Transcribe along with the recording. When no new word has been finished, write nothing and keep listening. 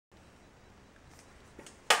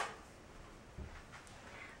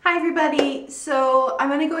Hi everybody, so I'm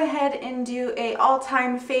going to go ahead and do a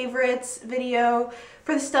all-time favorites video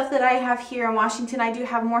for the stuff that I have here in Washington. I do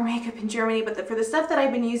have more makeup in Germany, but for the stuff that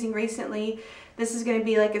I've been using recently, this is going to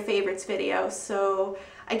be like a favorites video. So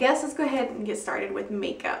I guess let's go ahead and get started with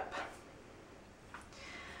makeup.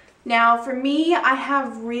 Now for me, I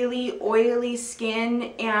have really oily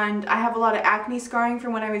skin and I have a lot of acne scarring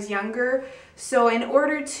from when I was younger. So in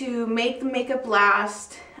order to make the makeup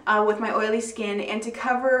last with my oily skin and to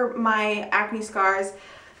cover my acne scars,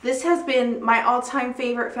 this has been my all-time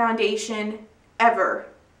favorite foundation ever.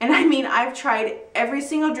 And I mean, I've tried every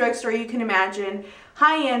single drugstore you can imagine,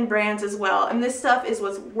 high-end brands as well, and this stuff is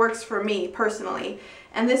what works for me personally.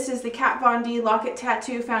 And this is the Kat Von D Lock It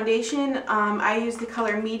Tattoo Foundation. I use the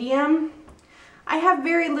color medium. I have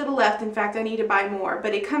very little left, in fact I need to buy more,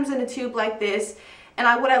 but it comes in a tube like this.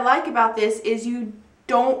 And what I like about this is you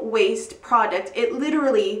don't waste product. It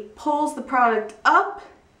literally pulls the product up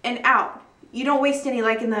and out. You don't waste any,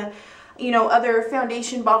 like in the other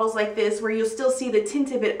foundation bottles like this where you'll still see the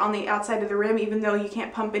tint of it on the outside of the rim even though you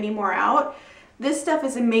can't pump any more out. This stuff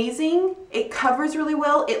is amazing. It covers really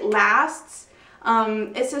well. It lasts.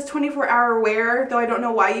 It says 24-hour wear, though I don't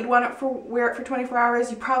know why you'd want to wear it for 24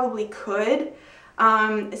 hours. You probably could.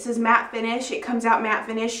 It says matte finish. It comes out matte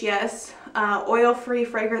finish, yes. Oil-free,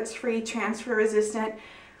 fragrance-free, transfer-resistant.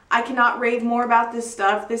 I cannot rave more about this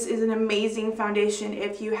stuff. This is an amazing foundation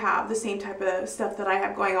if you have the same type of stuff that I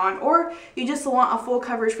have going on, or you just want a full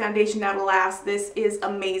coverage foundation that'll last. This is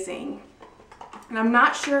amazing. And I'm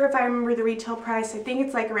not sure if I remember the retail price. I think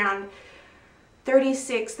it's like around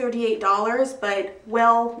 $36, $38, but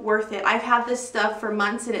well worth it. I've had this stuff for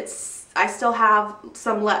months and I still have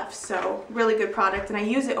some left, so really good product, and I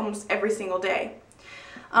use it almost every single day.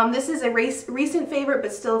 This is a recent favorite,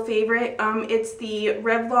 but still a favorite. It's the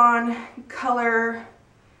Revlon Color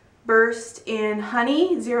Burst in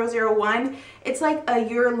Honey 001. It's like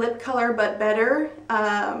your lip color, but better.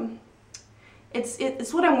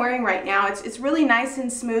 It's what I'm wearing right now. It's really nice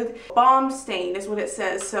and smooth. Balm stain is what it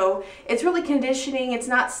says. So it's really conditioning. It's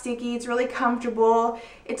not sticky. It's really comfortable.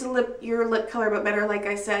 It's your lip color, but better, like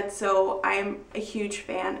I said. So I'm a huge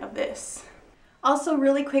fan of this. Also,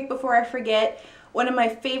 really quick before I forget, one of my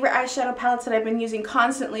favorite eyeshadow palettes that I've been using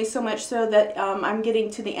constantly, so much so that I'm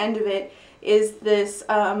getting to the end of it, is this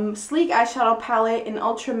sleek eyeshadow palette in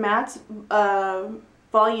Ultra Matte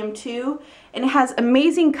Volume 2. And it has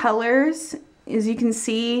amazing colors, as you can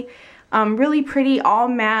see. Really pretty, all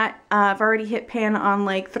matte. I've already hit pan on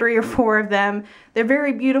like 3 or 4 of them. They're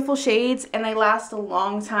very beautiful shades and they last a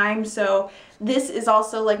long time. So this is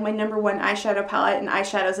also like my #1 eyeshadow palette and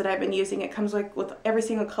eyeshadows that I've been using. It comes like with every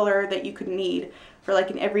single color that you could need for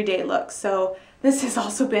like an everyday look. So this has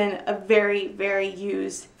also been a very, very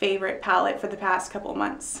used favorite palette for the past couple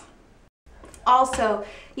months. Also,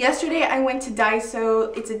 yesterday I went to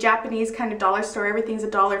Daiso. It's a Japanese kind of dollar store. Everything's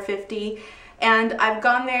 $1.50. And I've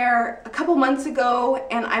gone there a couple months ago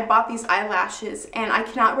and I bought these eyelashes, and I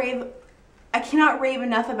cannot rave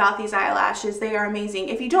enough about these eyelashes. They are amazing.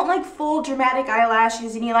 If you don't like full dramatic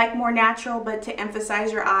eyelashes and you like more natural but to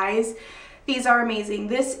emphasize your eyes, these are amazing.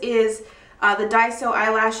 This is the Daiso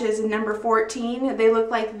eyelashes in number 14. They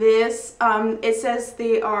look like this. It says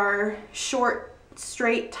they are short,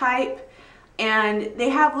 straight type, and they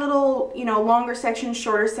have little, longer sections,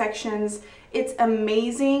 shorter sections. It's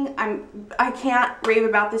amazing. I can't rave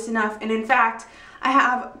about this enough. And in fact, I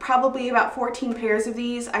have probably about 14 pairs of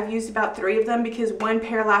these. I've used about 3 of them because one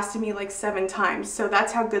pair lasted me like 7 times. So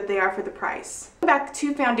that's how good they are for the price. Back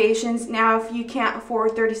to foundations. Now, if you can't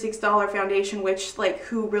afford $36 foundation, which like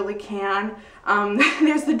who really can,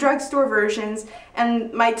 there's the drugstore versions.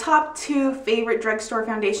 And my top 2 favorite drugstore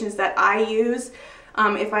foundations that I use,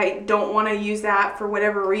 if I don't want to use that for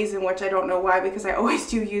whatever reason, which I don't know why because I always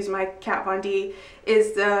do use my Kat Von D,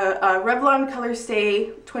 is the Revlon Color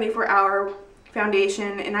Stay 24-hour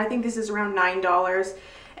foundation, and I think this is around $9.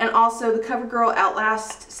 And also the CoverGirl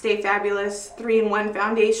Outlast Stay Fabulous 3-in-1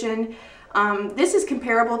 foundation. This is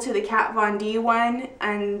comparable to the Kat Von D one,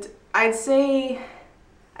 and I'd say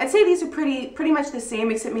these are pretty much the same,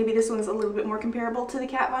 except maybe this one's a little bit more comparable to the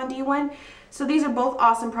Kat Von D one. So these are both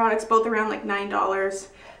awesome products, both around like $9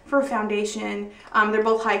 for a foundation. They're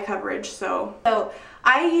both high coverage. So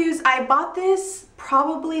I bought this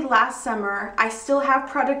probably last summer. I still have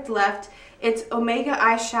product left. It's Omega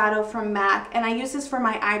eyeshadow from MAC, and I use this for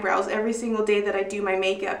my eyebrows every single day that I do my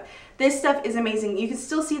makeup. This stuff is amazing. You can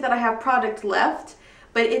still see that I have product left,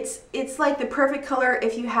 but it's like the perfect color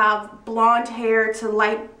if you have blonde hair to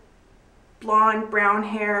light blonde brown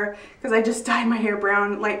hair because I just dyed my hair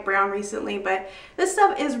brown, light brown recently. But this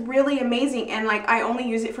stuff is really amazing, and like I only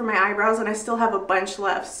use it for my eyebrows and I still have a bunch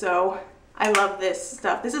left, so I love this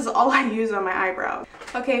stuff. This is all I use on my eyebrows.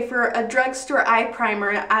 Okay, for a drugstore eye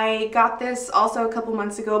primer, I got this also a couple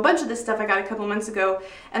months ago. A bunch of this stuff I got a couple months ago,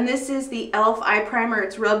 and this is the e.l.f. eye primer.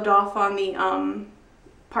 It's rubbed off on the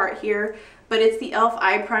part here, but it's the e.l.f.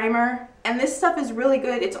 eye primer, and this stuff is really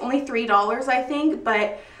good. It's only $3, I think,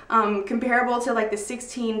 but comparable to like the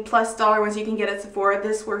 $16+ ones you can get at Sephora,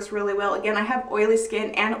 this works really well. Again, I have oily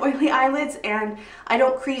skin and oily eyelids, and I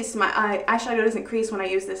don't crease. My eyeshadow doesn't crease when I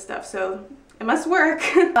use this stuff, so it must work.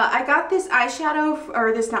 I got this eyeshadow,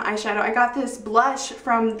 or this not eyeshadow, I got this blush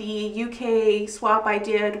from the UK swap I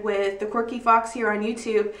did with the Quirky Fox here on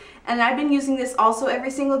YouTube, and I've been using this also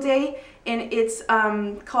every single day, and it's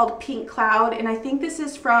called Pink Cloud, and I think this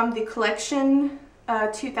is from the collection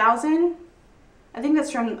 2000. I think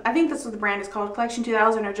that's what the brand is called, Collection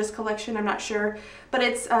 2000 or just Collection, I'm not sure. But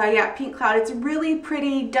it's, yeah, Pink Cloud. It's a really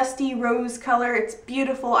pretty dusty rose color. It's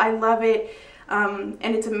beautiful. I love it. And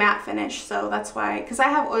it's a matte finish, so that's why, because I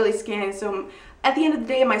have oily skin, so at the end of the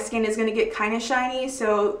day my skin is going to get kind of shiny,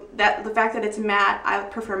 so that the fact that it's matte, I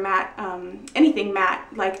prefer matte, anything matte,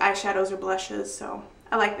 like eyeshadows or blushes, so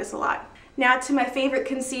I like this a lot. Now to my favorite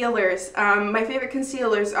concealers. My favorite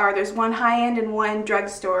concealers are, there's one high-end and one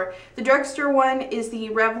drugstore. The drugstore one is the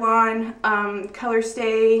Revlon Color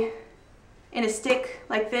Stay in a stick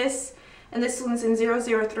like this, and this one's in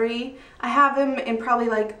 003. I have them in probably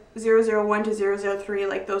like 001 to 003,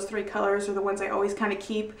 like those three colors are the ones I always kind of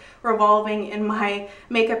keep revolving in my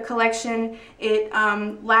makeup collection. It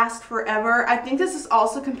lasts forever. I think this is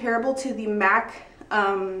also comparable to the MAC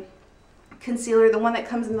concealer, the one that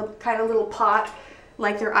comes in the kind of little pot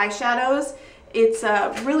like their eyeshadows. It's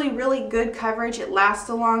really good coverage. It lasts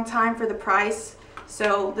a long time for the price,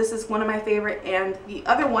 so this is one of my favorite. And the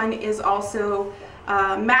other one is also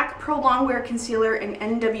MAC Pro Longwear Concealer in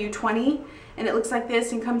NW20, and it looks like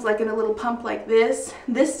this and comes like in a little pump like this.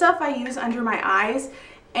 This stuff I use under my eyes,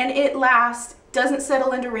 and it lasts, doesn't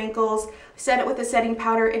settle into wrinkles. Set it with a setting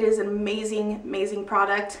powder. It is an amazing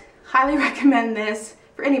product. Highly recommend this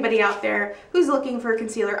for anybody out there who's looking for a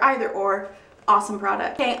concealer, either or. Awesome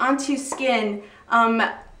product. Okay, onto skin.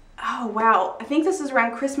 Oh wow, I think this is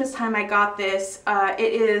around Christmas time I got this.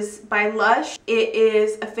 It is by Lush. It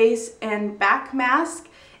is a face and back mask.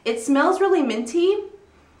 It smells really minty.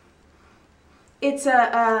 It's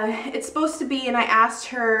supposed to be, and I asked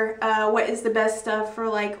her what is the best stuff for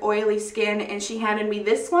like oily skin, and she handed me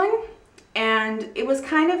this one, and it was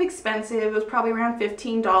kind of expensive. It was probably around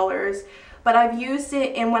 $15. But I've used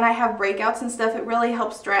it, and when I have breakouts and stuff, it really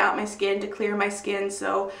helps dry out my skin, to clear my skin.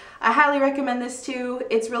 So I highly recommend this too.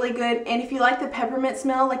 It's really good. And if you like the peppermint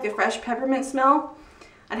smell, like the fresh peppermint smell,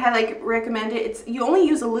 I'd highly recommend it. You only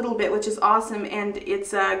use a little bit, which is awesome, and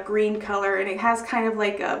it's a green color, and it has kind of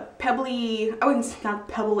like a pebbly, I wouldn't say not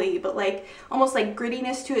pebbly, but like almost like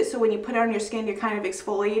grittiness to it. So when you put it on your skin, you're kind of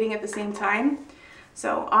exfoliating at the same time.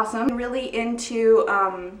 So awesome. I'm really into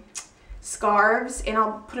scarves, and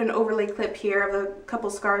I'll put an overlay clip here of a couple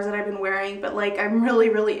scarves that I've been wearing, but like I'm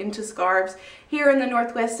really into scarves. Here in the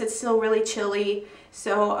Northwest it's still really chilly,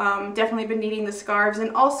 so definitely been needing the scarves.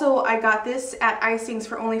 And also I got this at Icing's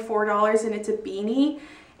for only $4, and it's a beanie,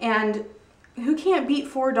 and who can't beat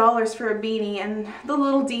 $4 for a beanie? And the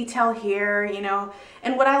little detail here, you know.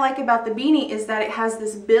 And what I like about the beanie is that it has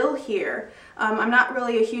this bill here. I'm not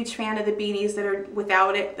really a huge fan of the beanies that are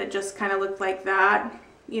without it, that just kind of look like that,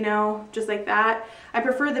 you know, just like that. I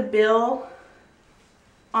prefer the bill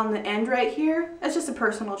on the end right here. That's just a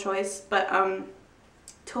personal choice, but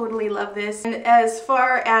totally love this. And as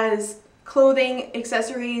far as clothing,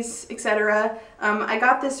 accessories, etc., I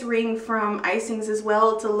got this ring from Icing's as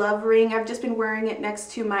well. It's a love ring. I've just been wearing it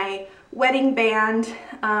next to my wedding band.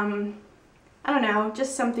 I don't know,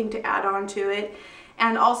 just something to add on to it.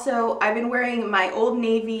 And also I've been wearing my Old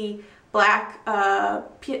Navy black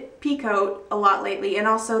pea coat a lot lately, and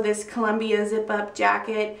also this Columbia zip-up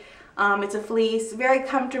jacket. It's a fleece, very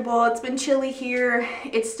comfortable. It's been chilly here.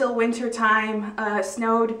 It's still winter time.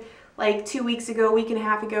 Snowed like 2 weeks ago, week and a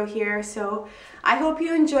half ago here. So I hope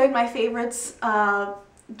you enjoyed my favorites,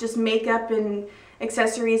 just makeup and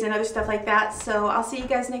accessories and other stuff like that. So I'll see you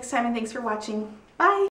guys next time, and thanks for watching. Bye!